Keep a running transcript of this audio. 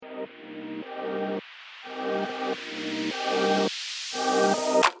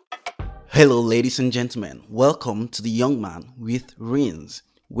Hello, ladies and gentlemen. Welcome to The Young Man with Rings,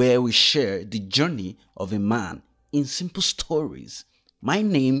 where we share the journey of a man in simple stories. My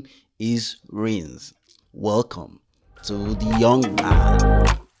name is Rins. Welcome to The Young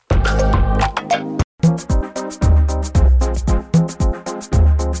Man.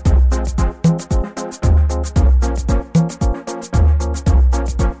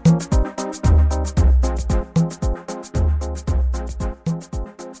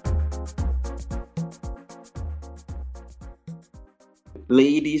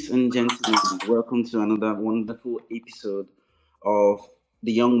 Ladies and gentlemen, welcome to another wonderful episode of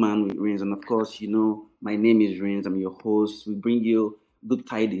The Young Man with Rins. And of course, my name is Rins. I'm your host. We bring you good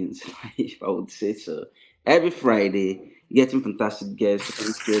tidings, if I would say so. Every Friday, getting fantastic guests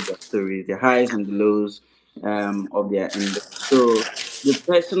to share their stories, their highs and the lows of their endeavor. So, the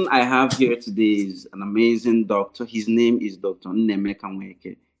person I have here today is an amazing doctor. His name is Dr. Nweke.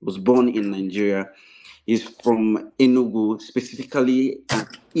 He was born in Nigeria. He's from Enugu, specifically an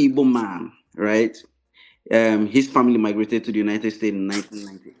Igbo man, right? His family migrated to the United States in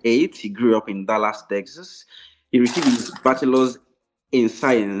 1998. He grew up in Dallas, Texas. He received his bachelor's in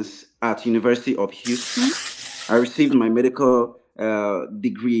science at University of Houston. I received my medical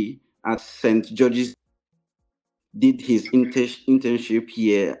degree at St. George's. Did his internship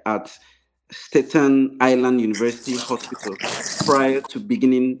here at Staten Island University Hospital prior to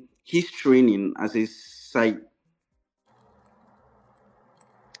beginning his training as a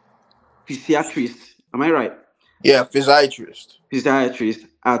physiatrist. Am I right? Yeah, physiatrist. Physiatrist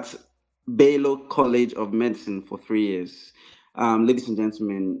at Baylor College of Medicine for 3 years. Ladies and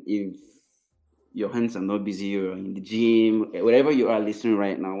gentlemen, if your hands are not busy, you're in the gym, wherever you are listening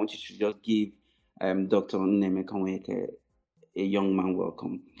right now, I want you to just give Dr. Nnaemeka a young man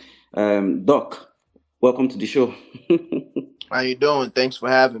welcome. Doc, welcome to the show. How you doing? Thanks for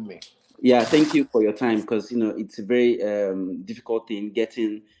having me. Yeah, thank you for your time because it's a very difficult thing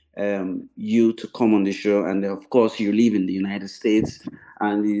getting you to come on the show, and of course you live in the United States,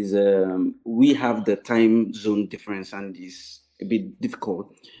 and is we have the time zone difference, and it's a bit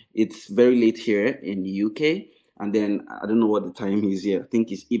difficult. It's very late here in the UK, and then I don't know what the time is here. I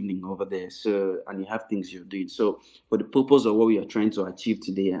think it's evening over there. So, and you have things you're doing. So, for the purpose of what we are trying to achieve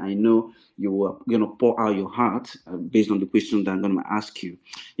today, I know you are going to pour out your heart based on the question that I'm going to ask you.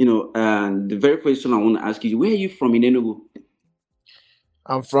 And the very question I want to ask you, where are you from in Enugu?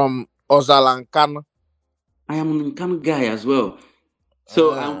 I'm from Ozalankana. I am an Nkanu guy as well.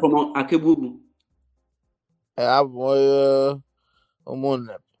 So I'm Uh, from Akebubu. I'm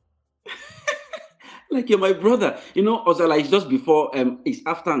Umunne. Like you're my brother. Ozala is just before it's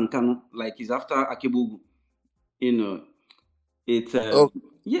after Nkanu, like it's after Akebubu. You know, it's Oh,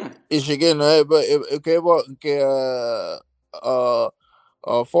 yeah. Ishigin, but okay, but okay,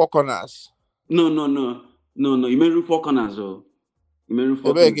 Four Corners. No, no, no, no, no. You mean four corners, oh. You mean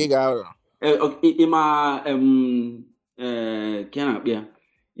four Ebe corners. gig out. Okay, ima kena yeah.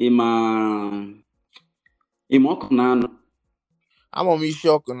 Ima ima ọkụ I'm on me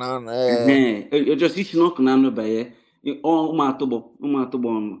shock now. just isi n'ọkụ na-anụ banye ụmụ atụgbọ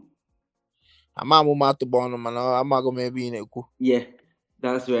ọnụ. I'm on my to bone, man. I'm going maybe in a coup. Yeah,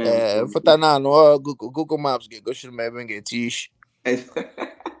 that's where I'm from. For now, no Google Maps get go should maybe get tish.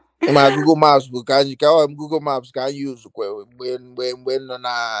 In my Google Maps book, can Google Maps can use when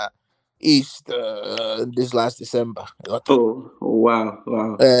on East this last December. Oh, wow,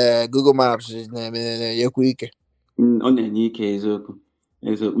 wow. Google Maps is you quick. Ọ na-enye ike eziokwu.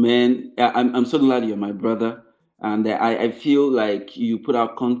 Eziokwu. Man, I'm so glad you're my brother, and I feel like you put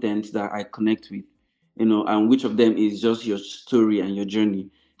out content that I connect with, and which of them is just your story and your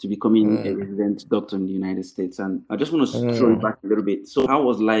journey to becoming a Mm, resident doctor in the United States. And I just want to throw it mm. back a little bit. So, how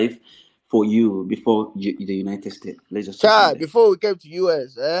was life for you before the United States? Let's just start from Child, there. before we came to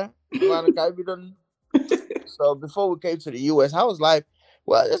US, Man, can we done- So before we came to the US, how was life?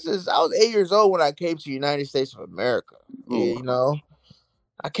 Well, I was 8 years old when I came to the United States of America. Oh, Yeah, wow.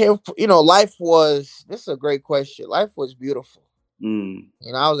 I came. Life was. This is a great question. Life was beautiful. Mm,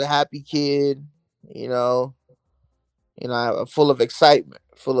 I was a happy kid. You know, full of excitement,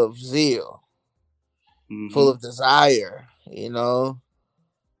 full of zeal, full mm-hmm. of desire.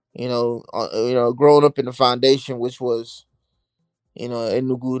 Growing up in the foundation, which was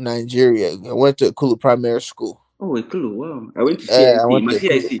Enugu, Nigeria. I went to Kulu Primary School. Oh, a clue. Wow. I went to Yeah, I CIC. went My to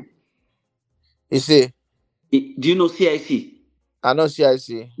Kulu. CIC. You see, Do you know CIC? I know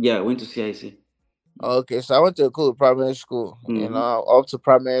CIC. Yeah, I went to CIC. Okay, so I went to Kulu Primary School. Mm-hmm. Up to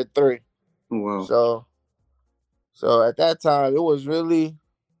Primary 3. Oh, wow. So, at that time, it was really,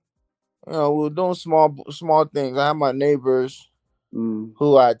 we were doing small things. I had my neighbors. Mm.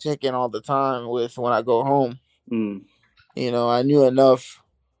 who I check in all the time with when I go home. Mm. I knew enough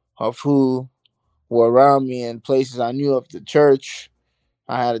of who were around me and places. I knew of the church.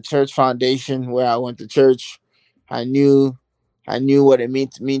 I had a church foundation where I went to church. I knew I knew what it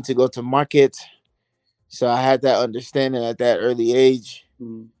mean to go to market. So I had that understanding at that early age.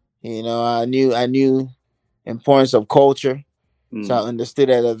 Mm. I knew importance of culture. So I Mm. understood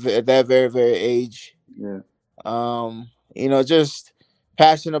at that very, very age. Yeah. Just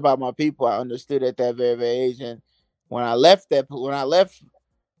passionate about my people. I understood at that very, very age. And when I left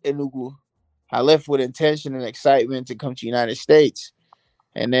Enugu, I left with intention and excitement to come to the United States.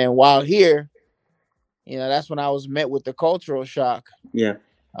 And then while here, that's when I was met with the cultural shock Yeah.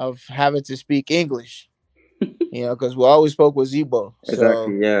 of having to speak English. Because we always spoke with Igbo. So,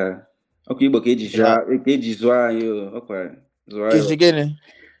 Exactly. Yeah. Okay, Igbo ka eji you know, ka eji zụọ anyị o. Ọkwa zụọ anyị it's ọfụma. again,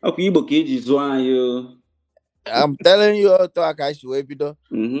 Ọkwa Igbo ka eji zụọ anyị o. I'm telling you, talk I should ebido.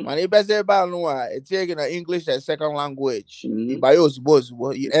 Mhm. My neighbor said about it's taking English as second language.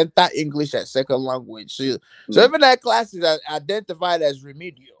 Mhm. You enter English as second language. So Mm. even that class is identified as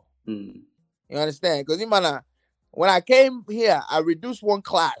remedial. Mm. You understand? Because when I came here, I reduced one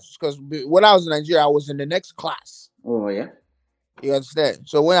class because when I was in Nigeria, I was in the next class. Oh yeah. You understand?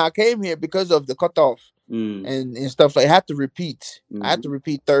 So when I came here, because of the cutoff Mm. and stuff, I had to repeat. I had to Mhm.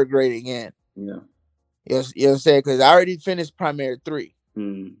 repeat third grade again. Yeah. You know what I'm saying? Because I already finished primary three,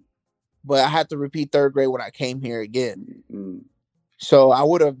 Mm. but I had to repeat third grade when I came here again. Mm. So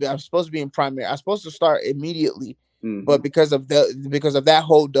I'm supposed to be in primary. I'm supposed to start immediately, but Mhm. because of that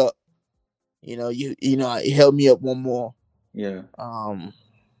hold up, it held me up Yeah. um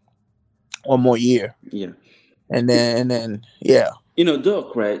one more year, Yeah. and then yeah.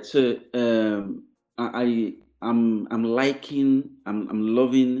 Doc, right? So, I'm liking, I'm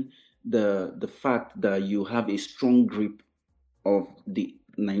loving the fact that you have a strong grip of the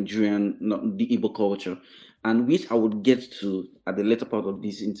Nigerian, not the Igbo culture, and which I would get to at the later part of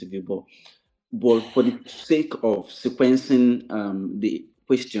this interview. But for the sake of sequencing the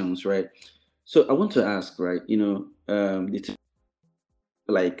questions, right? So I want to ask, right?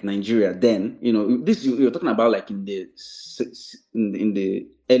 Like Nigeria then, this you're talking about like in the in the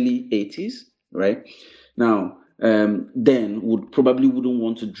early 80s, right? Now, then wouldn't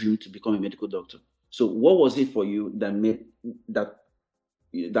want to dream to become a medical doctor. So what was it for you that made that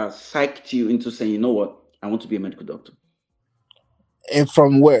that psyched you into saying, you know what, I want to be a medical doctor? And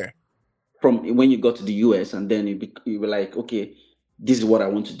from where? From when you got to the US, and then you were like, okay, this is what I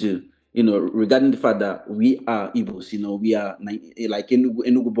want to do. Regarding the fact that we are Igbos, we are like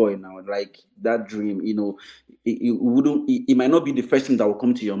Enugu boy now, like that dream, it might not be the first thing that will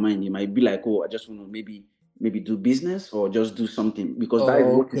come to your mind. You might be like, oh, I just want to maybe do business or just do something because that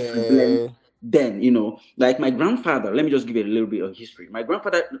is what is prevalent Okay. then. Like my grandfather. Let me just give you a little bit of history. My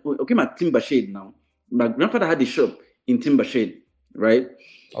grandfather, okay, my timber shade now. My grandfather had a shop in timber shade, right?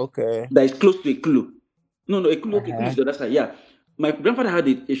 Okay. That is close to a clue. No, no, a clue. Okay, clue Uh-huh. is the other side. Yeah, my grandfather had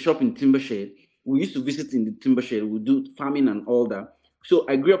a shop in Timbershade. We used to visit in the Timbershade. We do farming and all that. So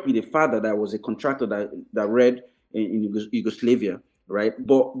I grew up with a father that was a contractor that read in Yugoslavia, right?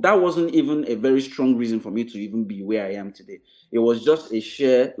 But that wasn't even a very strong reason for me to even be where I am today. It was just a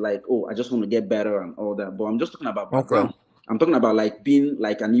share, like, oh, I just want to get better and all that. But I'm just talking about Okay. background. I'm talking about like being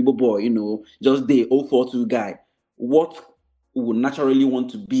like an Igbo boy, just the 042 guy. What we would naturally want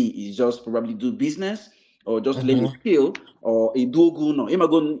to be is just probably do business or just learn a Mm-hmm. skill or a dogu no.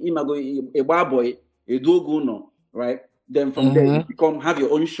 Imago a bar boy, a dogu no, right? Then from there you Mm-hmm. have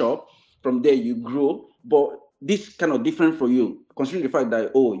your own shop. From there you grow. But this kind of different for you, considering the fact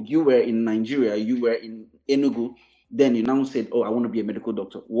that you were in Nigeria, you were in Enugu, then you now said, oh, I want to be a medical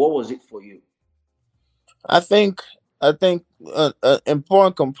doctor. What was it for you? I think I think an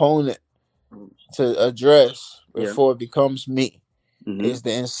important component to address Yeah. before it becomes me Mm-hmm. is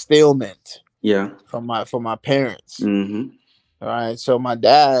the instillment Yeah. from my parents. Mm-hmm. All right. So my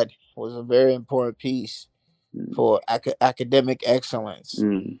dad was a very important piece for academic excellence.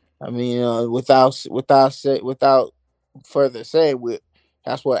 Mm-hmm. I mean, without further saying,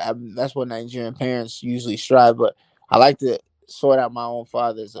 that's what Nigerian parents usually strive. But I like to sort out my own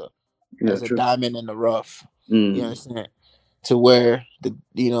father Yeah, as a true. diamond in the rough. You Mm. understand? To where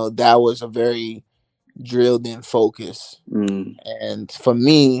that was a very drilled in focus. Mm. And for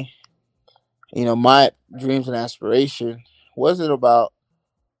me, my dreams and aspiration wasn't about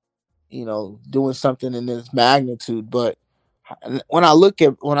doing something in this magnitude, but when I look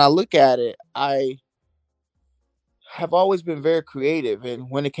at it, I have always been very creative, and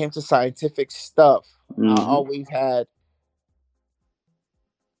when it came to scientific stuff, I Mm-hmm. always had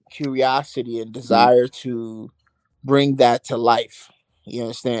curiosity and Mm. desire to bring that to life. You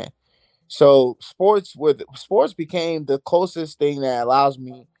understand? So sports became the closest thing that allows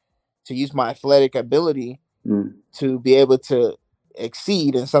me to use my athletic ability Mm. to be able to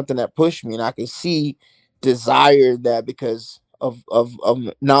exceed in something that pushed me, and I can see desire that because of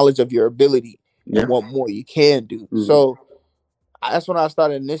knowledge of your ability and Yeah. what more you can do. Mm. So that's when I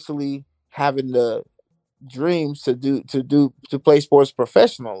started initially having the dreams to play sports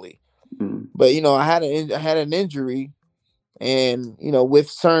professionally. Mm. But I had an injury, and with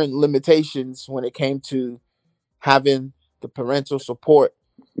certain limitations when it came to having the parental support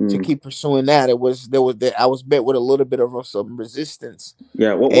to Mm. keep pursuing that, I was met with a little bit of some resistance.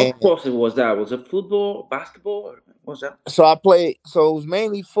 Yeah. What And sport was that? Was it football, basketball, or what was that? so I played. So it was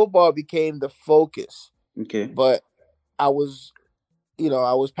mainly football became the focus, Okay. but I was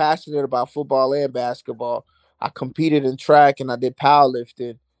I was passionate about football and basketball. I competed in track and I did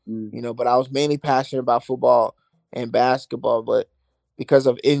powerlifting, Mm. but I was mainly passionate about football and basketball. But because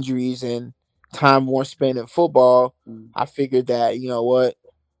of injuries and time more spent in football, Mm. I figured that, what,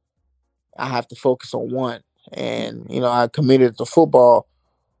 I have to focus on one. And, I committed to football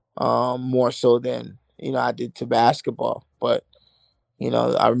more so than, I did to basketball. But,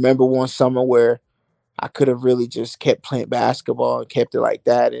 I remember one summer where I could have really just kept playing basketball and kept it like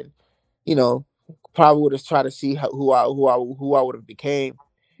that. And, you know, probably would have tried to see who I would have became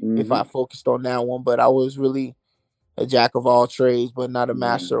if Mm-hmm. I focused on that one. But I was really a jack of all trades, but not a Yeah.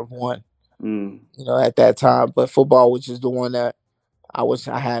 master of one. Mm. At that time. But football, which is the one that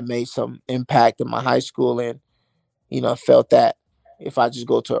I had made some impact in my high school, and felt that if I just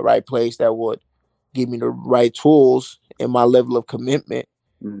go to a right place that would give me the right tools and my level of commitment,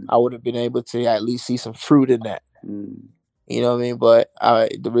 Mm. I would have been able to at least see some fruit in that. Mm. You know what I mean? But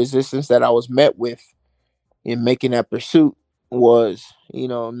the resistance that I was met with in making that pursuit was,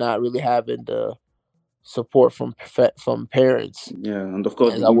 not really having the support from parents Yeah, and of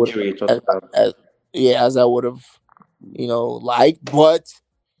course as the I would have, injury you talked about. as I would have, liked. But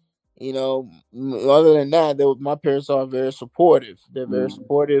other than that, my parents are very supportive. They're very Mm.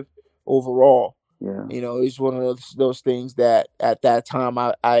 supportive overall. Yeah. It's one of those things that at that time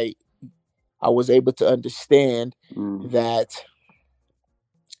I was able to understand Mm. that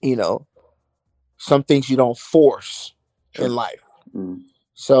you know some things you don't force in True. life. Mm.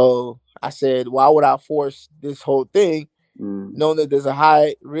 So I said, why would I force this whole thing, Mm. knowing that there's a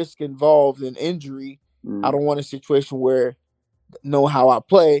high risk involved in injury? I Mm. don't want a situation where know how I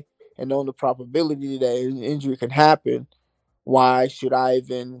play and knowing the probability that an injury can happen. Why should I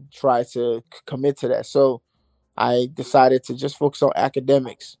even try to commit to that? So I decided to just focus on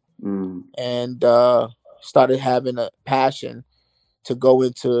academics Mm. and started having a passion to go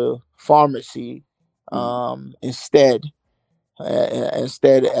into pharmacy Mm. instead.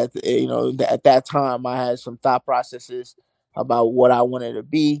 Instead, at that time, I had some thought processes about what I wanted to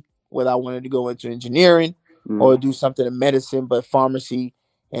be, whether I wanted to go into engineering or Mm. do something in medicine, but pharmacy.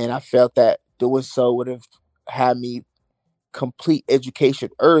 And I felt that doing so would have had me complete education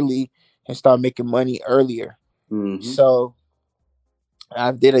early and start making money earlier. Mm-hmm. So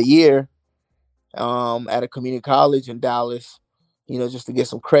I did a year at a community college in Dallas, just to get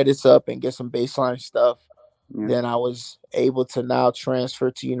some credits up and get some baseline stuff. Yeah. Then I was able to now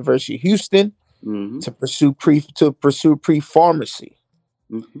transfer to University of Houston Mm-hmm. to pursue pre pharmacy.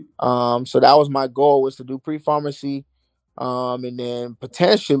 Mm-hmm. So that was my goal, was to do pre pharmacy, and then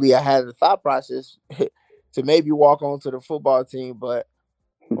potentially I had the thought process to maybe walk onto the football team. But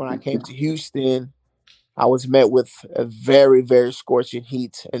when I came to Houston, I was met with a very, very scorching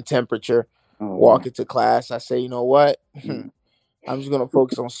heat and temperature. Oh wow. Walking to class, I say, you know what? Mm. I'm just gonna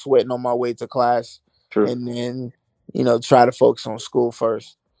focus on sweating on my way to class, True. and then try to focus on school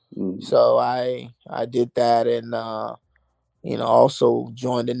first. Mm. So I did that, and also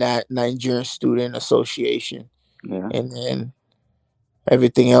joined the Nigerian Student Association, Yeah. and then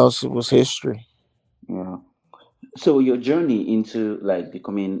everything else was history. Yeah. So your journey into like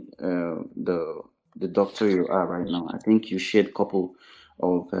becoming the doctor you are right now, I think you shared a couple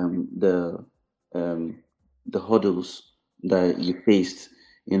of um, the hurdles that you faced,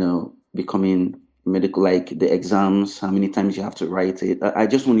 becoming medical, like the exams, how many times you have to write it. I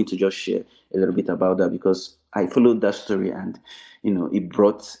just wanted to just share a little bit about that because I followed that story and it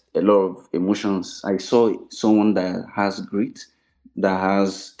brought a lot of emotions. I saw someone that has grit, that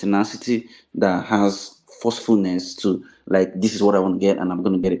has tenacity, that has forcefulness to like this is what I want to get and I'm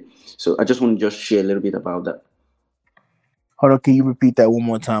gonna get it. So I just want to just share a little bit about that. Hold on, can you repeat that one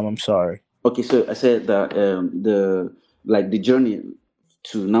more time? I'm sorry. Okay, so I said that the journey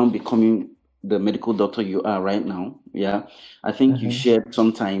to now becoming the medical doctor you are right now. Yeah, I think you Hmm. shared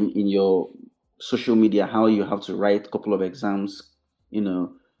some time in your social media, how you have to write a couple of exams, you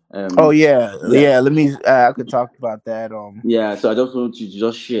know. Oh Um, yeah, yeah, yeah. Let me. I could talk about that. yeah. So I just want you to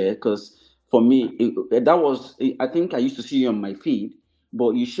just share because for me, that was, I think I used to see you on my feed,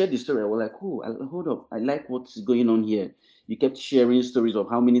 but you shared the story. I was like, oh, hold up, I like what's going on here. You kept sharing stories of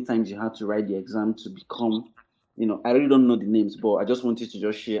how many times you had to write the exam to become, I really don't know the names, but I just wanted to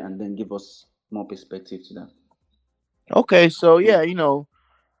just share and then give us more perspective to that. Okay, so Mm, yeah,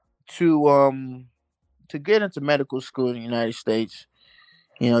 to to get into medical school in the United States,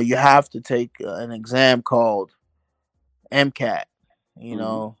 you have to take an exam called MCAT. You mm-hmm,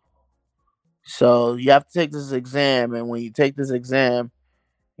 know, so you have to take this exam, and when you take this exam,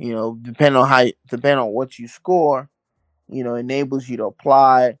 depending on what you score, enables you to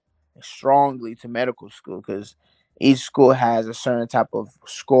apply strongly to medical school because each school has a certain type of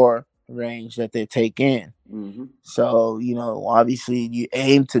score range that they take in. mm-hmm, So, obviously you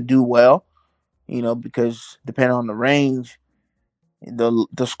aim to do well, because depending on the range,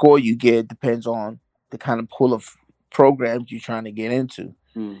 the score you get depends on the kind of pool of programs you're trying to get into.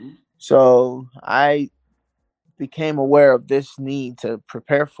 mm-hmm, So I became aware of this need to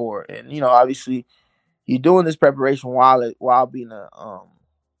prepare for it. And, obviously you're doing this preparation while being a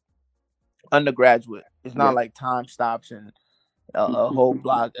undergraduate. It's not yeah, like time stops and a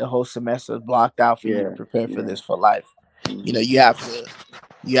whole semester is blocked out for you to yeah, prepare for yeah, this for life. mm-hmm,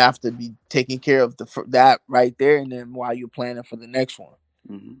 You have to be taking care of that right there, and then while you're planning for the next one.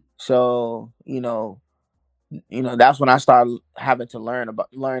 mm-hmm, So that's when I started having to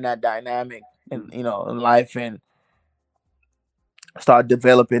learn that dynamic and mm-hmm, in life, and start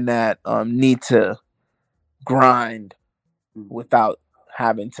developing that need to grind without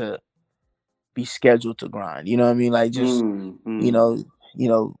having to be scheduled to grind. You know what I mean? Like just you mm-hmm, know, you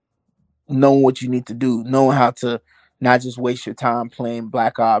know, knowing what you need to do, knowing how to not just waste your time playing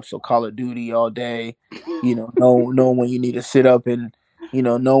Black Ops or Call of Duty all day. Know when you need to sit up and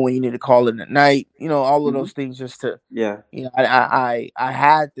know when you need to call it at night. All of mm-hmm, those things just to yeah, I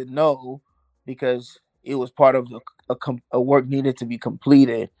had to know because it was part of a work needed to be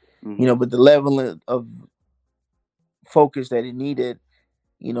completed. mm-hmm, But the level of focus that it needed,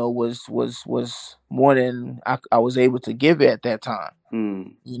 was more than I was able to give it at that time.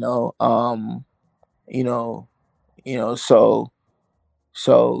 mm, You know, you know,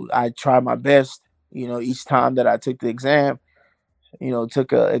 so I tried my best. Each time that I took the exam,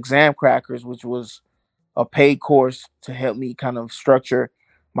 took a exam crackers, which was a paid course to help me kind of structure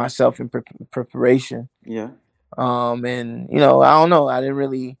myself in preparation. yeah, And I don't know, I didn't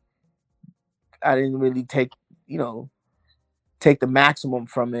really you know take the maximum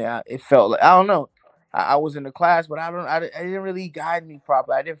from it. It felt like I don't know. I was in the class, but I didn't really guide me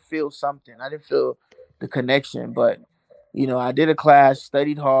properly. I didn't feel something. I didn't feel the connection. But I did a class,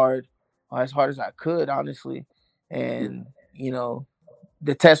 studied hard, as hard as I could, honestly, mm, and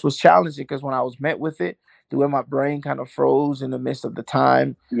the test was challenging because when I was met with it, the way my brain kind of froze in the midst of the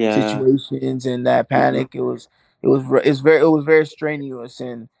time yeah, situations and that mm-hmm, panic, it was very strenuous,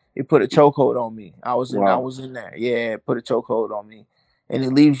 and it put a chokehold on me. I wow, was in there. Yeah, it put a chokehold on me, and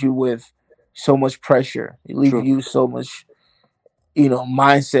it leaves you with so much pressure. It leaves true, you so much,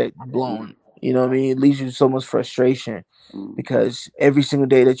 mindset blown. mm, You know what I mean? It leaves you so much frustration mm, because every single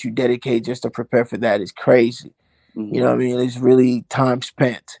day that you dedicate just to prepare for that is crazy. You know mm-hmm, what I mean? It's really time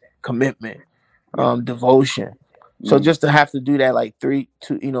spent, commitment, yeah, devotion. So mm, just to have to do that like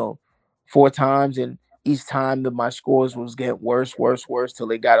 4 times, and each time that my scores was getting worse, worse, worse till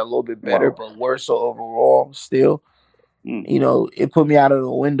they got a little bit better, wow, but worse overall still. mm, It put me out of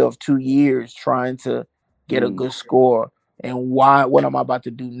the window of 2 years trying to get a mm, good score. And what am I about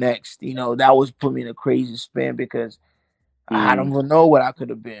to do next? That was put me in a crazy spin because I don't mm, even know what I could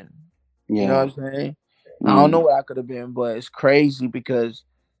have been. You know yeah, what I'm saying? I don't know mm, what I could have been, but it's crazy because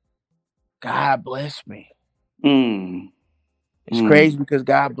God blessed me. mm, It's crazy mm, because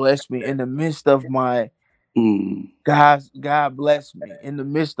God blessed me in the midst of my mm, God blessed me in the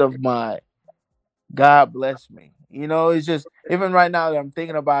midst of my God blessed me. It's just even right now that I'm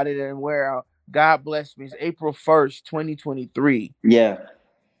thinking about it and where God blessed me. It's April 1st, 2023. yeah,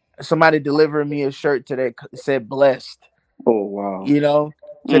 Somebody delivered me a shirt today said blessed. oh wow, You know,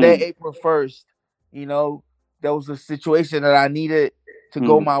 Today, mm, April 1st, you know, there was a situation that I needed to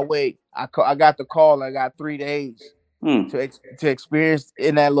go mm, my way. I got the call. I got 3 days mm, to experience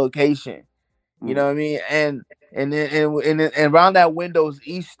in that location. You mm, know what I mean? And around that window is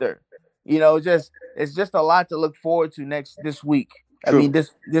Easter. It's just a lot to look forward to next this week. I mean,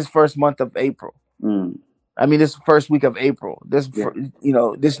 true, this first month of April. mm, I mean, this first week of April. yeah,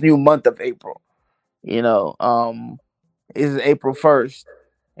 This new month of April. Is April 1st.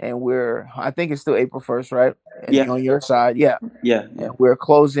 and I think it's still April 1st, right? And Yeah. on your side, yeah, Yeah. and Yeah. we're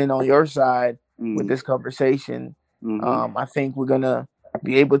closing on your side with Mm. this conversation. Mm-hmm. I think we're gonna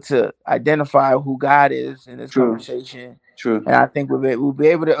be able to identify who God is in this True. conversation, True. and I think we'll be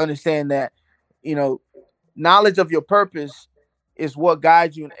able to understand that, you know, knowledge of your purpose is what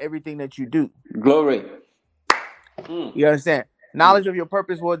guides you in everything that you do. Glory. Mm. You understand? Mm. Knowledge of your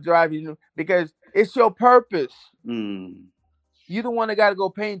purpose will drive you because it's your purpose. Mm. You the one that got to go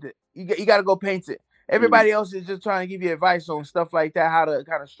paint it. You got to go paint it. Mm. Everybody else is just trying to give you advice on stuff like that, how to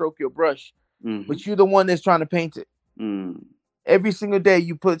kind of stroke your brush. Mm-hmm. But you're the one that's trying to paint it. Mm. Every single day,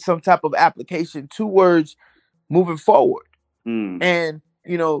 you put some type of application towards moving forward. Mm. And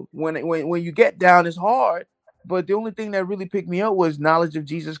when you get down, it's hard. But the only thing that really picked me up was knowledge of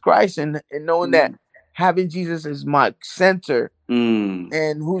Jesus Christ and knowing that Mm. having Jesus as my center Mm.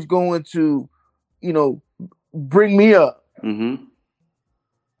 and who's going to, you know, bring me up. Mm-hmm.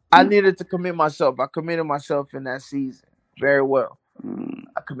 I needed to commit myself. I committed myself in that season very well. Mm.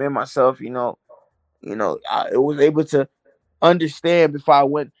 I committed myself. I was able to understand before I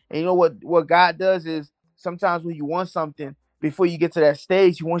went. And you know what God does is sometimes when you want something, before you get to that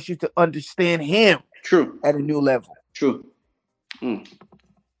stage, He wants you to understand Him True. at a new level. True. Mm.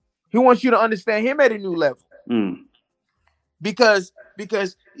 He wants you to understand Him at a new level Mm. because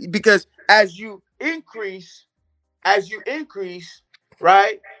because because as you increase,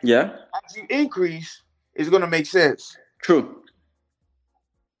 right? Yeah. As you increase, it's gonna make sense. True.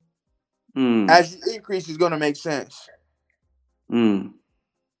 Mm. As you increase, it's gonna make sense. Mm.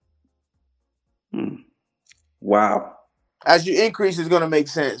 Mm. Wow. As you increase, it's gonna make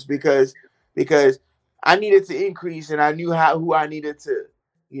sense because I needed to increase and I knew how who I needed to,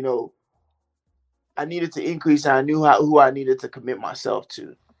 you know, I needed to increase and I knew who I needed to commit myself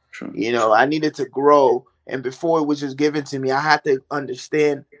to. True. I needed to grow, and before it was just given to me, I had to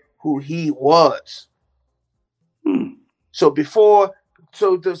understand who He was. Mm. So before,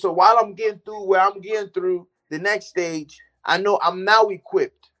 so while I'm getting through where I'm getting through the next stage, I know I'm now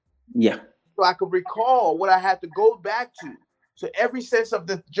equipped, Yeah. so I could recall what I had to go back to. So every sense of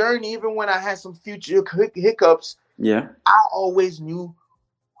the journey, even when I had some future hiccups, Yeah. I always knew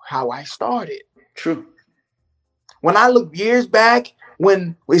how I started. True. When I look years back,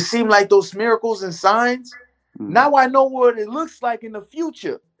 when it seemed like those miracles and signs, Mm. now I know what it looks like in the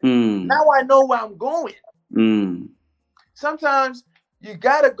future. Mm. Now I know where I'm going. Mm. Sometimes you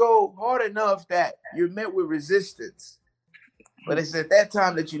gotta go hard enough that you're met with resistance. But it's at that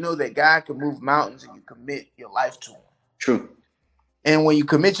time that you know that God can move mountains and you commit your life to Him. True. And when you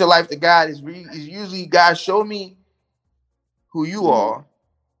commit your life to God, is usually God show me who you Mm. are.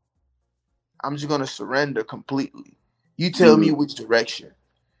 I'm just gonna surrender completely. You tell me Mm. which direction.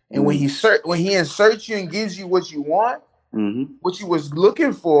 And when Mm. he inserts you and gives you what you want, Mm-hmm. what you was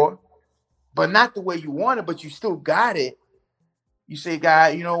looking for, but not the way you wanted, but you still got it. You say,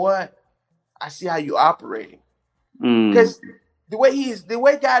 God, you know what? I see how you operating. Mm. Because the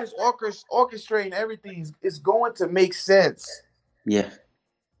way God is orchestrating everything is going to make sense. Yeah.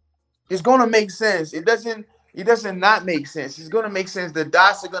 It's going to make sense. It doesn't not make sense. It's going to make sense. The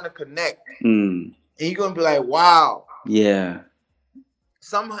dots are going to connect, Mm. and you're going to be like, wow. Yeah.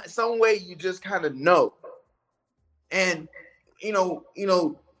 Some way you just kind of know. And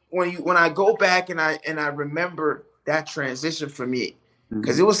when I go back and I remember that transition for me,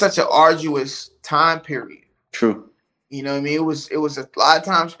 because Mm-hmm. it was such an arduous time period. True. You know what I mean? It was a lot of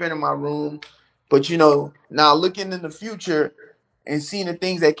time spent in my room, but now looking in the future and seeing the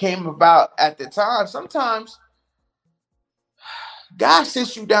things that came about at the time, sometimes God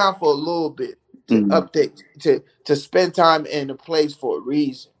sits you down for a little bit to Mm. update, to spend time in a place for a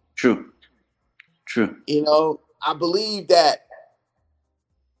reason. True. True. I believe that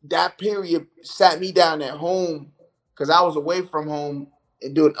period sat me down at home because I was away from home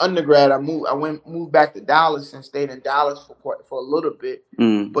and doing undergrad. I moved back to Dallas and stayed in Dallas for a little bit.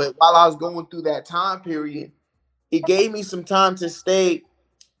 Mm. But while I was going through that time period, it gave me some time to stay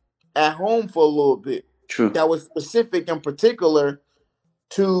at home for a little bit. True. That was specific and particular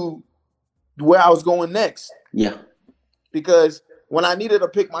to where I was going next. Yeah. Because when I needed to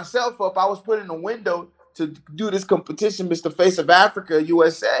pick myself up, I was put in a window to do this competition, Mr. Face of Africa,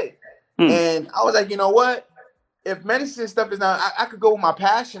 USA. Mm. And I was like, you know what? If medicine stuff is not, I could go with my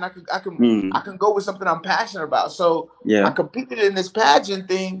passion. I Mm. can go with something I'm passionate about. So I Yeah. competed in this pageant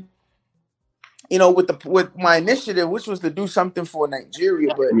thing, with my initiative, which was to do something for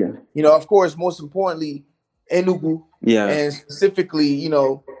Nigeria. But Yeah. of course, most importantly, Enugu, Yeah. and specifically,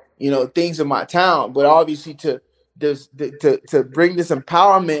 things in my town. But obviously, to bring this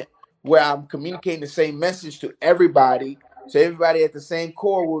empowerment where I'm communicating the same message to everybody, So everybody at the same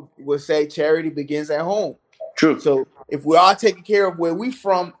core would say charity begins at home. True. So if we're all taking care of where we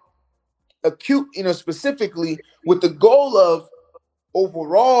from, acute, specifically with the goal of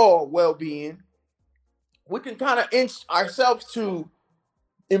overall well-being, we can kind of inch ourselves to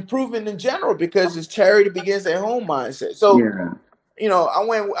improving in general because it's charity begins at home mindset. So Yeah.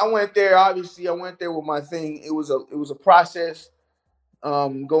 I went there. Obviously, I went there with my thing. It was a process,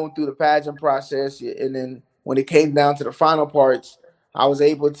 going through the pageant process, and then when it came down to the final parts, I was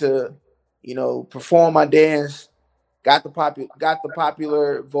able to, perform my dance, got the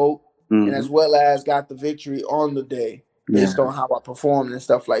popular vote, and Mm-hmm. as well as got the victory on the day Yeah. based on how I performed and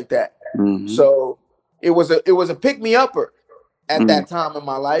stuff like that. Mm-hmm. So it was a pick me upper at Mm. that time in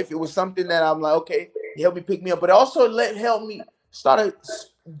my life. It was something that I'm like, okay, it helped me pick me up, but it also help me started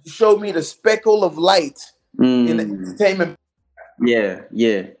show me the speckle of light in the Mm. entertainment, Yeah.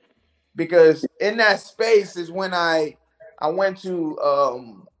 Yeah. because in that space is when I went to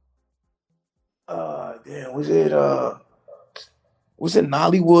damn, was it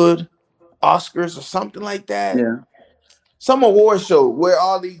Nollywood Oscars or something like that? Yeah. Some award show where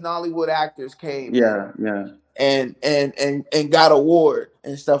all these Nollywood actors came in Yeah. Yeah. and got award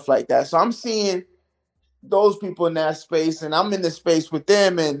and stuff like that. So I'm seeing those people in that space, and I'm in the space with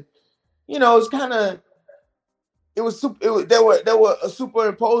them, and it's kind of they were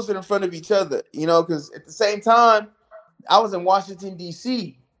superimposed in front of each other, because at the same time I was in Washington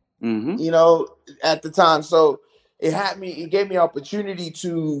D.C., Mm-hmm. you know, at the time, so it gave me opportunity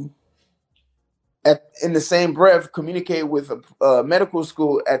to in the same breath communicate with a medical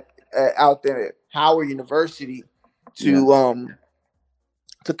school out there at Howard University Yeah.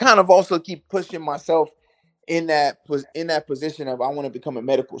 to kind of also keep pushing myself in that position of I want to become a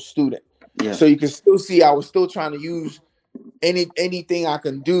medical student. Yeah. So you can still see I was still trying to use anything I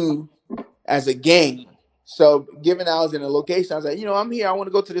can do as a game. So given I was in a location, I was like, I'm here. I want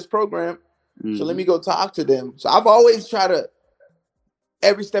to go to this program. So let Mm-hmm. me go talk to them. So I've always tried to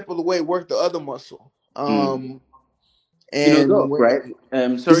every step of the way work the other muscle. Mm. And Doc, when right? you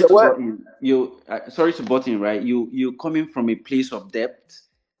Sorry said to what? butt in. Sorry to butt in, right? You coming from a place of depth,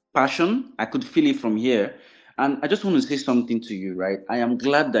 passion. I could feel it from here, and I just want to say something to you, right? I am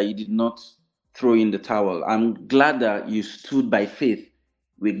glad that you did not throw in the towel. I'm glad that you stood by faith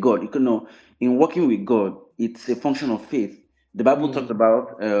with God. In working with God, it's a function of faith. The Bible talks Mm,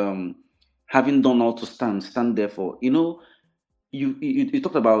 about having done all to stand, stand therefore. You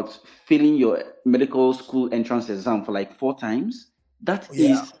talked about failing your medical school entrance exam for like 4 times. That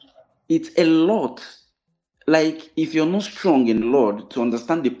yeah. is, it's a lot. Like, if you're not strong in the Lord to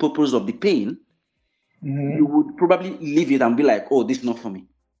understand the purpose of the pain, you Hmm. would probably leave it and be like, oh, this is not for me.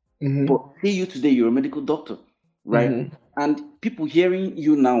 Hmm. But say you today, you're a medical doctor, right? Hmm. And people hearing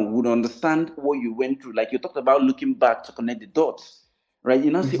you now would understand what you went through. Like, you talked about looking back to connect the dots, right?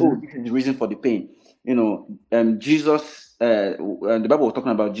 You now say, oh, Hmm. this is the reason for the pain. Jesus, the Bible was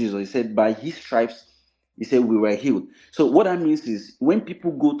talking about Jesus. He said, by his stripes, he said, we were healed. So what that means is when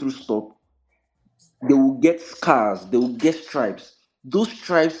people go through stuff, they will get scars, they will get stripes. Those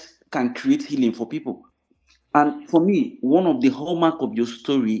stripes can create healing for people. And for me, one of the hallmark of your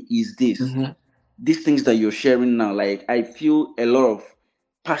story is this: Hmm. these things that you're sharing now. Like, I feel a lot of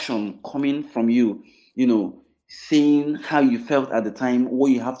passion coming from you, saying how you felt at the time,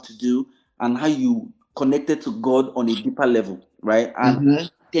 what you have to do, and how you connected to God on a deeper level, right? And Hmm.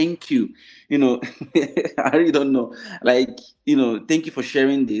 thank you. you know I really don't know, like, thank you for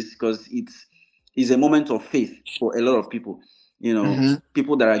sharing this, because it's a moment of faith for a lot of people, Hmm.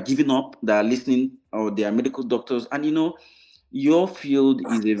 people that are giving up, that are listening, or they are medical doctors. And your field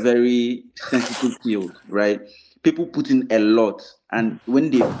is a very sensitive field, right? People put in a lot, and when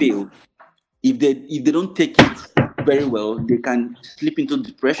they fail, if they don't take it very well, they can slip into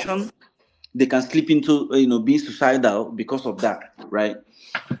depression. They can slip into being suicidal because of that, right?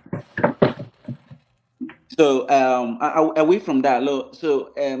 So away from that,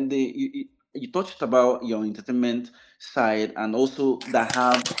 so you touched about your entertainment side, and also that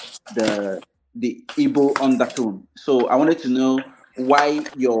have the Igbo undertone. So I wanted to know why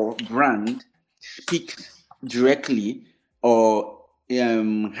your brand speaks directly, or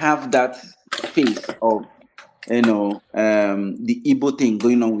have that face of the Igbo thing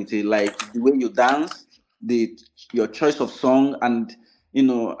going on with it, like the way you dance, the your choice of song, and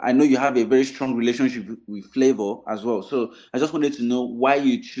I know you have a very strong relationship with flavor as well. So I just wanted to know why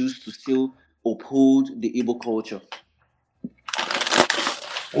you choose to still uphold the Igbo culture.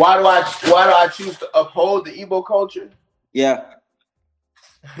 Why do I choose to uphold the Igbo culture? Yeah.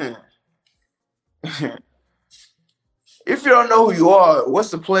 If you don't know who you are,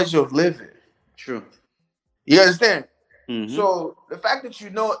 what's the pleasure of living? True. You understand? Mm-hmm. So the fact that you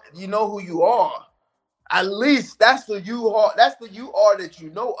know who you are, at least that's the you are. That's the you are that you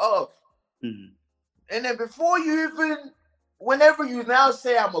know of. Mm-hmm. And then before you even, whenever you now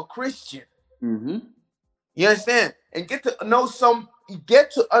say I'm a Christian, Mm-hmm. you understand, and get to know you get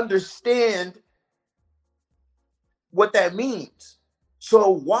to understand what that means. So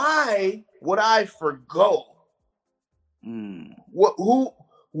why would I forgo Mm.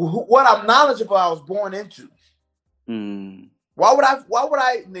 what I'm knowledgeable I was born into? Mm. Why would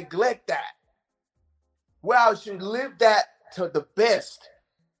I neglect that? Well, I should live that to the best.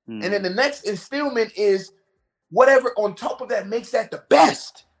 And then Mm. the next instillment is whatever on top of that makes that the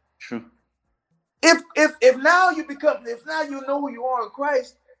best. True. If now you become, if now you know who you are in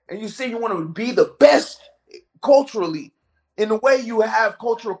Christ, and you say you want to be the best culturally, in the way you have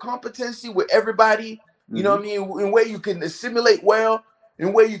cultural competency with everybody, you know Mm-hmm. what I mean, in a way you can assimilate well, in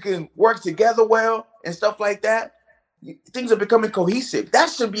a way you can work together well and stuff like that, things are becoming cohesive. That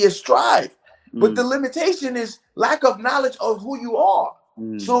should be a strive. But Mm. the limitation is lack of knowledge of who you are.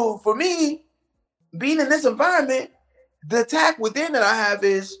 Mm. So for me, being in this environment, the attack within that I have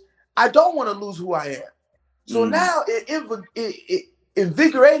is I don't want to lose who I am. So Mm. now it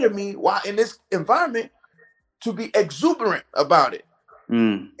invigorated me while in this environment to be exuberant about it.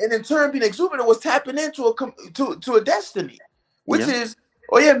 Mm. And in turn, being exuberant was tapping into to a destiny, which Yeah. is,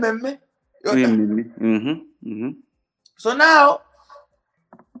 oh yeah, man. Mm-hmm. Mm-hmm. So now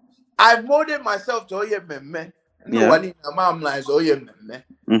I've molded myself to, oh yeah, man. No, Yeah. I need my mom lines, oh yeah, man.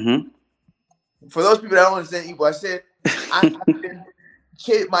 Mm-hmm. For those people that don't understand Igbo, I said I've been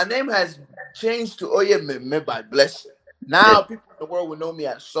my name has changed to Oye Meme by blessing. Yeah. Now people in the world will know me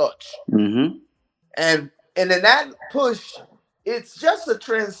as such. Mm-hmm. And in that push, it's just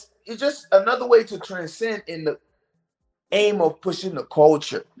another way to transcend in the aim of pushing the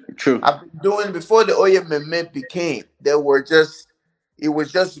culture. True. I've been doing before the Oye Meme became, it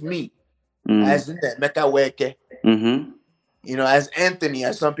was just me Mm. as in that Mecca Weke, Mm-hmm. as Anthony,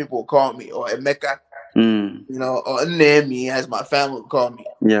 as some people call me, or Emeka, Mm. or Nnaemi, as my family would call me.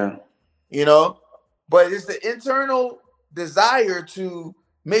 Yeah. you know. But it's the internal desire to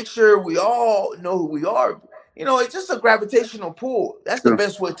make sure we all know who we are. It's just a gravitational pull. That's the True.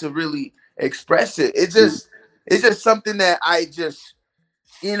 best way to really express it. Mm. It's just something that I just,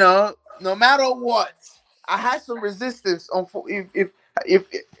 no matter what, I had some resistance on if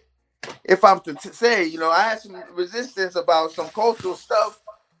if I'm to say, I had some resistance about some cultural stuff.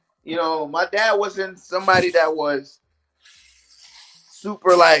 My dad wasn't somebody that was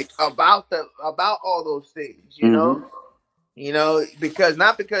super like about all those things, Mm-hmm. because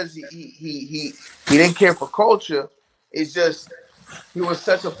not because he didn't care for culture. It's just he was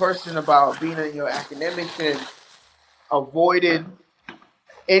such a person about being in your academics and avoiding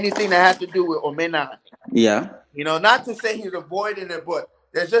anything that had to do with omena. Yeah. Not to say he's avoiding it, but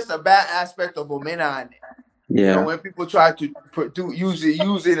there's just a bad aspect of omena in it. Yeah. When people try to use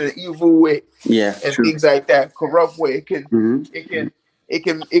it in an evil way Yeah. and True. things like that, corrupt way, it can Mm-hmm. it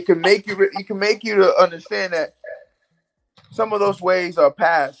can it can make you to understand that some of those ways are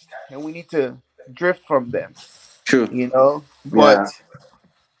past and we need to drift from them. True. you know Yeah.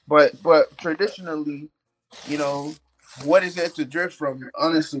 but but traditionally, you know what is it to drift from,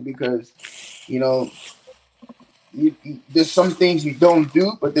 honestly, because you know there's some things you don't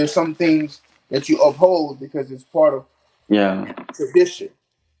do, but there's some things that you uphold because it's part of Yeah. tradition.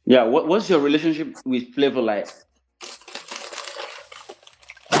 Yeah. What's your relationship with flavor like?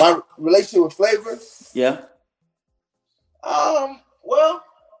 My relationship with flavor, Yeah. well,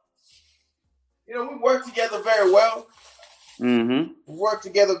 we work together very well. Mm-hmm. We work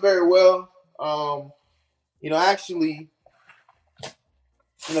together very well. um Actually,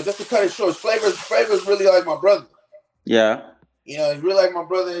 just to cut it short, flavors really like my brother. Yeah. It's really like my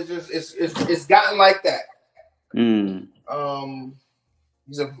brother. It's just it's gotten like that. Mm. Um,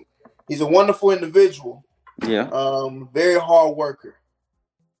 he's a wonderful individual. Yeah. Very hard worker.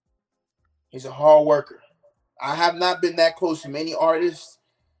 He's a hard worker. I have not been that close to many artists,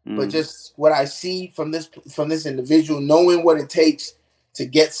 but Mm. just what I see from this individual, knowing what it takes to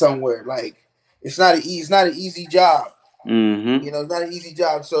get somewhere, like it's not an easy job. Mm-hmm. It's not an easy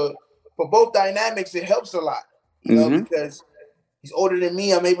job. So for both dynamics, it helps a lot. Mm-hmm. Because he's older than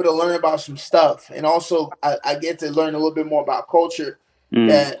me. I'm able to learn about some stuff, and also I get to learn a little bit more about culture Mm.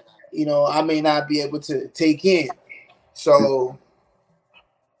 that I may not be able to take in. So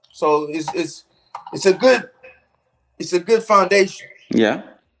it's a good foundation. Yeah.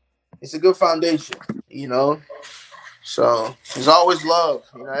 It's a good foundation, you know. So there's always love.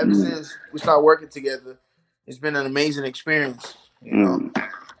 Ever Mm. since we started working together, it's been an amazing experience. Mm.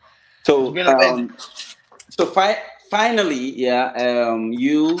 It's So been amazing. so Finally, yeah,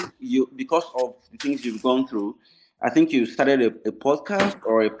 you because of the things you've gone through, I think you started a podcast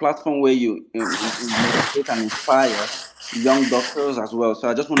or a platform where you motivate and inspire young doctors as well. So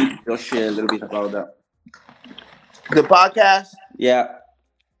I just wanted to just share a little bit about that. The podcast. Yeah.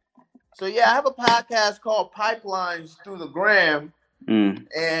 So yeah, I have a podcast called Pipelines Through the Gram, Mm.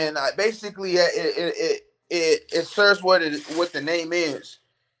 and basically it serves what the name is.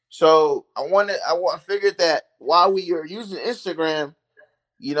 So I figured that while we are using Instagram,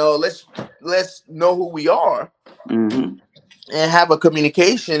 let's know who we are Mm-hmm. and have a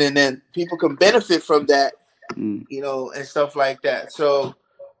communication, and then people can benefit from that, Mm. and stuff like that. So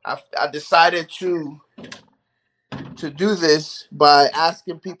I decided to do this by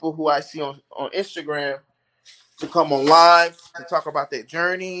asking people who I see on Instagram to come on live to talk about their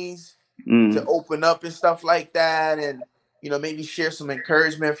journeys, to Mm. open up and stuff like that, and maybe share some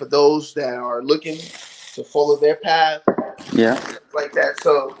encouragement for those that are looking to follow their path, Yeah. like that.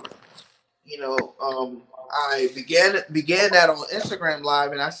 So I began that on Instagram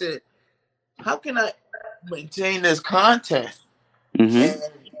live, and I said, how can I maintain this content? And Mm-hmm.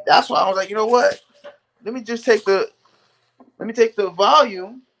 that's why I was like, you know what? Let me just take the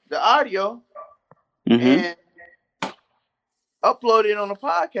volume, the audio, Mm-hmm. and upload it on a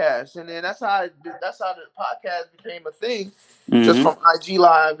podcast, and then that's how the podcast became a thing, just Mm-hmm. from IG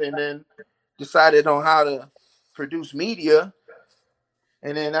Live, and then decided on how to produce media,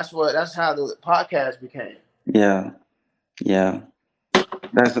 and then that's how the podcast became. Yeah. Yeah.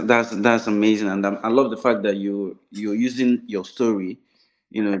 That's amazing, and I love the fact that you're using your story,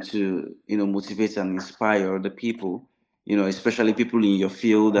 to motivate and inspire the people, especially people in your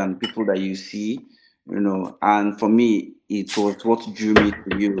field and people that you see, And for me, it was what drew me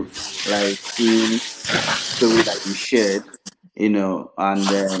to you, like seeing the story that you shared,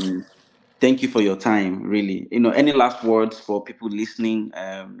 and thank you for your time. Really, any last words for people listening,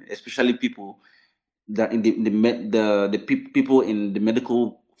 especially people that in the people in the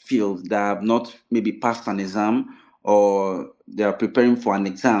medical field that have not maybe passed an exam or they are preparing for an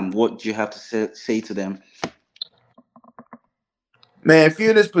exam, what do you have to say to them? Man, if you're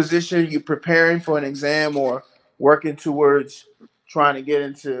in this position, you're preparing for an exam or working towards trying to get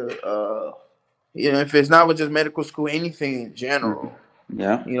into, if it's not with just medical school, anything in Mhm. general,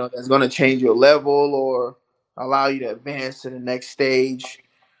 Yeah. that's going to change your level or allow you to advance to the next stage.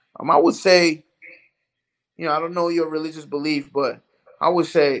 I would say, I don't know your religious belief, but I would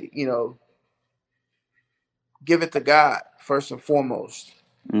say, give it to God first and foremost.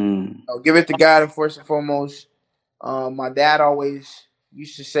 Mm. Give it to God first and foremost. My dad always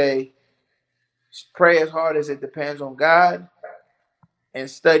used to say, pray as hard as it depends on God, and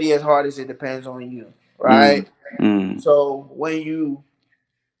study as hard as it depends on you. Mm. Right. Mm. So when you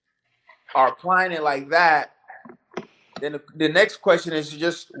are applying it like that, then the next question is to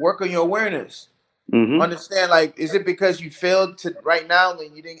just work on your awareness. Mm-hmm. Understand, like, is it because you failed to right now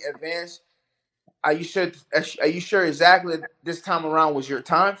and you didn't advance? Are you sure? Are you sure exactly this time around was your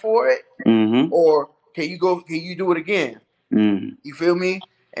time for it, Mm-hmm. or can you go? Can you do it again? Mm. You feel me?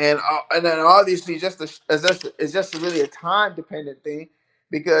 And then obviously, it's just really a time dependent thing,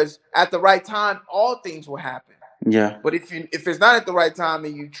 because at the right time, all things will happen. Yeah. But if it's not at the right time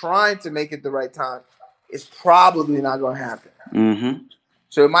and you trying to make it the right time, it's probably not going to happen. Mm-hmm.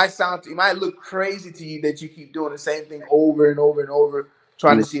 So it might look crazy to you that you keep doing the same thing over and over and over,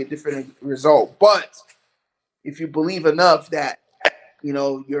 trying Mm. to see a different result. But if you believe enough that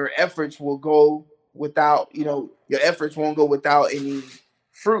your efforts will go without, your efforts won't go without any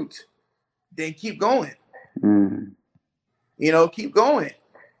fruit, then keep going. Mm. Keep going.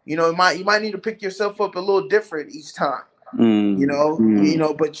 You might need to pick yourself up a little different each time. Mm.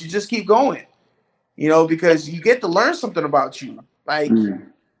 Mm. But you just keep going. Because you get to learn something about you. Mm.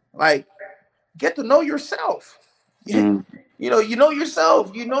 Like get to know yourself. Mm. You know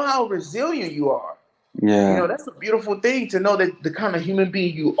yourself. You know how resilient you are. Yeah. That's a beautiful thing to know that the kind of human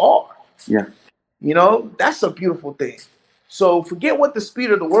being you are. Yeah. That's a beautiful thing. So forget what the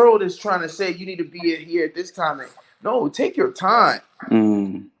speed of the world is trying to say. You need to be in here at this time. No, take your time.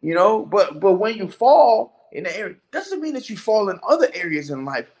 Mm. But when you fall in the area, doesn't mean that you fall in other areas in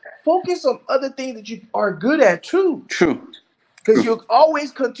life. Focus on other things that you are good at too, True. because True. you're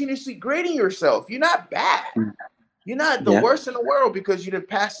always continuously grading yourself. You're not bad. Mm. You're not the Yeah. worst in the world because you didn't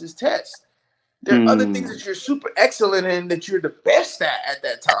pass this test. There are other things Mm. that you're super excellent in that you're the best at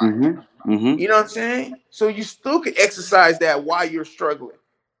that time. Mm-hmm. Mm-hmm. You know what I'm saying? So you still can exercise that while you're struggling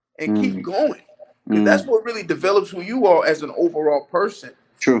and keep Mm. going, because that's Mm. what really develops who you are as an overall person.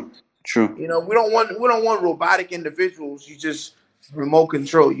 True. True. We don't want robotic individuals. You just remote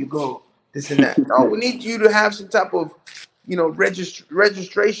control. You go. this and that. No, we need you to have some type of,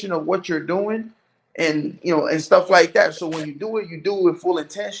 registration of what you're doing, and and stuff like that. So when you do it with full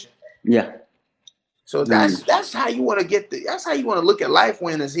intention. Yeah. So Mm. that's how you want to that's how you want to look at life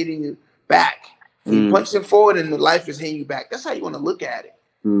when it's hitting you back. When you Mm. punching forward and the life is hitting you back. That's how you want to look at it.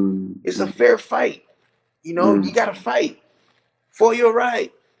 Mm. It's a Mm. fair fight. You Mm. gotta fight for your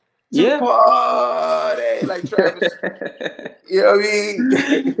right to Yeah. party, like Travis. You know what I mean?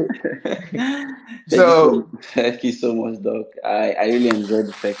 Thank you so So thank you so much, Doc. I really enjoyed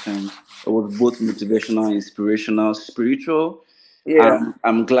the section. It was both motivational, inspirational, spiritual. yeah.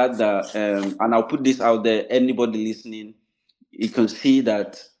 I'm glad that and I'll put this out there. Anybody listening, you can see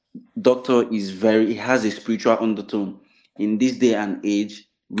that Doctor is he has a spiritual undertone. In this day and age,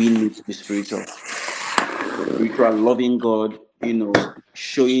 we need to be spiritual, loving God,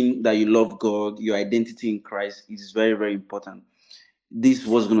 showing that you love God, your identity in Christ is very, very important. This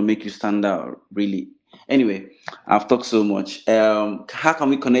was going to make you stand out, really. Anyway, I've talked so much. How can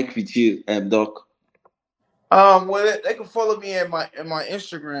we connect with you, Doc? Well, they can follow me at my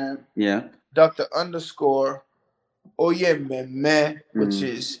Instagram, Yeah. Dr. underscore Oyememe, which Mm.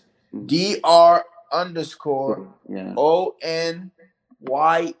 is Mm. Dr. underscore Yeah.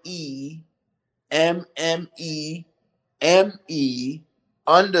 ONYEMME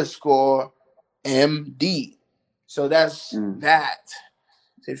underscore MD. So that's Mm. that.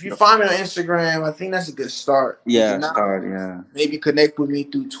 So if you find me on Instagram, I think that's a good start. You can Yeah. now Start. Yeah. maybe connect with me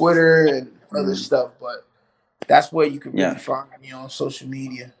through Twitter and other Mm. stuff, but that's where you can really Yeah. find me on social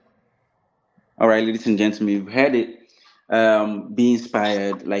media. All right, ladies and gentlemen, you've heard it. Be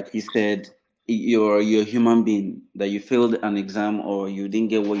inspired. Like you said, you're a human being. That you failed an exam or you didn't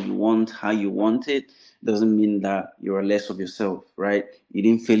get what you want, how you want it, doesn't mean that you're less of yourself, right? You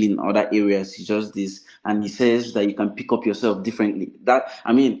didn't fail in other areas. It's just this. And he says that you can pick up yourself differently.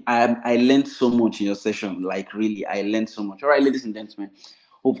 I learned so much in your session. Like really, I learned so much. All right, ladies and gentlemen.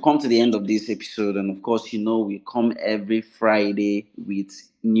 We've come to the end of this episode, and of course, we come every Friday with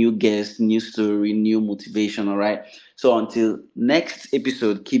new guests, new story, new motivation. All right. So until next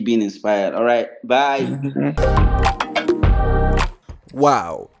episode, keep being inspired. All right. Bye. Mhm.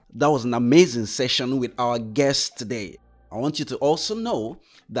 Wow, that was an amazing session with our guest today. I want you to also know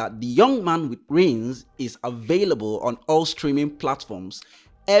that The Young Man with Rings is available on all streaming platforms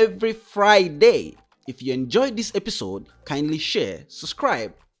every Friday. If you enjoyed this episode, kindly share,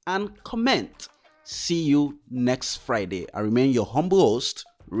 subscribe, and comment. See you next Friday. I remain your humble host,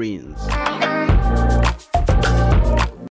 Rings.